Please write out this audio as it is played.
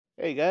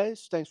Hey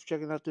guys, thanks for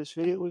checking out this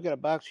video. We've got a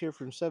box here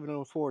from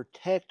 704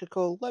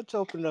 Tactical. Let's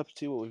open it up and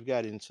see what we've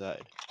got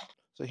inside.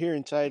 So here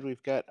inside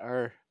we've got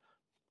our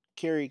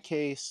carry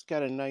case.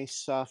 Got a nice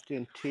soft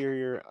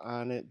interior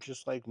on it,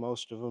 just like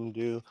most of them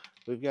do.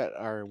 We've got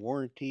our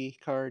warranty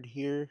card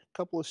here, a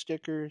couple of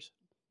stickers,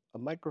 a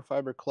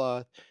microfiber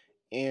cloth,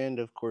 and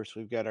of course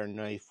we've got our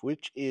knife,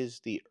 which is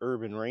the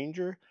Urban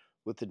Ranger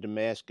with the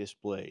Damascus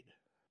blade.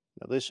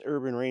 Now this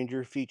Urban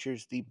Ranger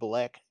features the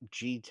black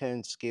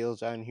G10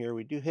 scales on here.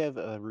 We do have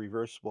a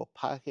reversible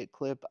pocket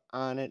clip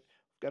on it.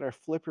 We've got our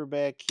flipper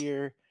back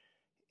here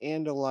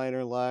and a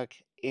liner lock,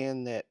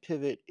 and that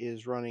pivot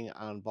is running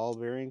on ball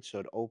bearings, so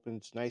it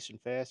opens nice and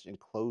fast and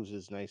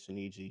closes nice and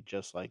easy,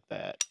 just like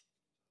that.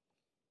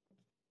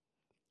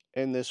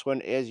 And this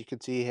one, as you can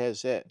see,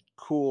 has that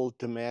cool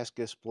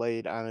Damascus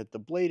blade on it. The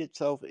blade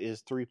itself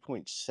is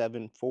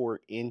 3.74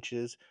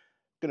 inches.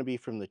 Going to be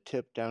from the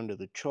tip down to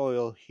the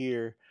choil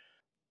here.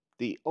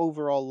 The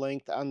overall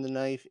length on the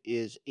knife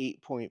is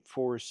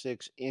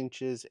 8.46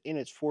 inches, and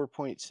it's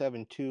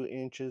 4.72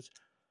 inches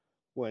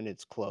when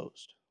it's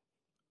closed.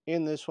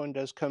 And this one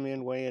does come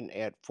in weighing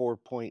at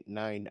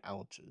 4.9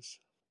 ounces.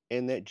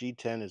 And that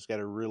G10 has got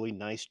a really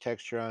nice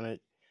texture on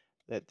it.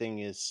 That thing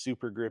is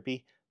super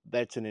grippy.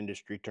 That's an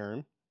industry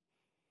term.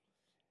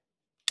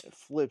 It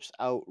flips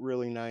out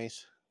really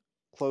nice,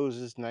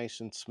 closes nice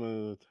and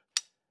smooth,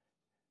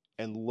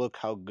 and look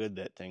how good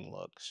that thing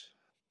looks.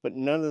 But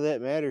none of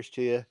that matters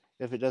to you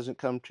if it doesn't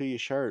come to you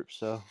sharp,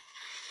 so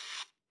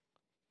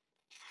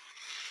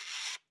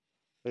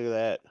look at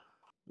that.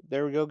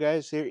 There we go,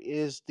 guys. There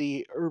is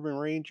the Urban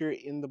Ranger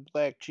in the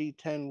black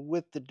G10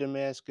 with the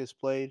Damascus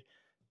blade.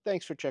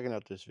 Thanks for checking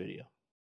out this video.